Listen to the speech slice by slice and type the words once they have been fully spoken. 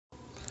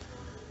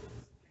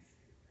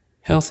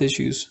Health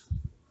issues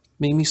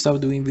made me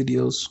stop doing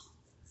videos.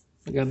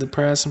 I got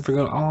depressed and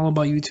forgot all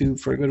about YouTube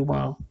for a good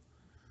while.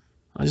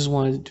 I just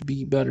wanted to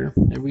be better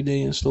every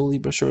day, and slowly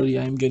but surely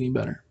I am getting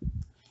better.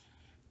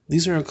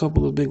 These are a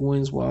couple of big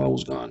wins while I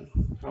was gone.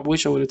 I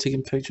wish I would have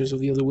taken pictures of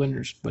the other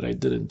winners, but I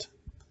didn't.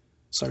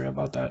 Sorry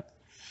about that.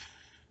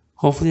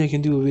 Hopefully I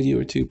can do a video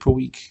or two per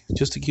week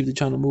just to keep the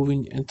channel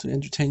moving and to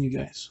entertain you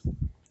guys.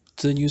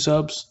 To the new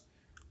subs,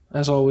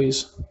 as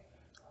always,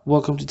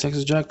 welcome to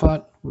Texas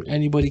Jackpot, where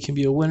anybody can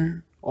be a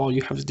winner. All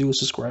you have to do is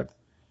subscribe.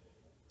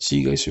 See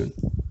you guys soon.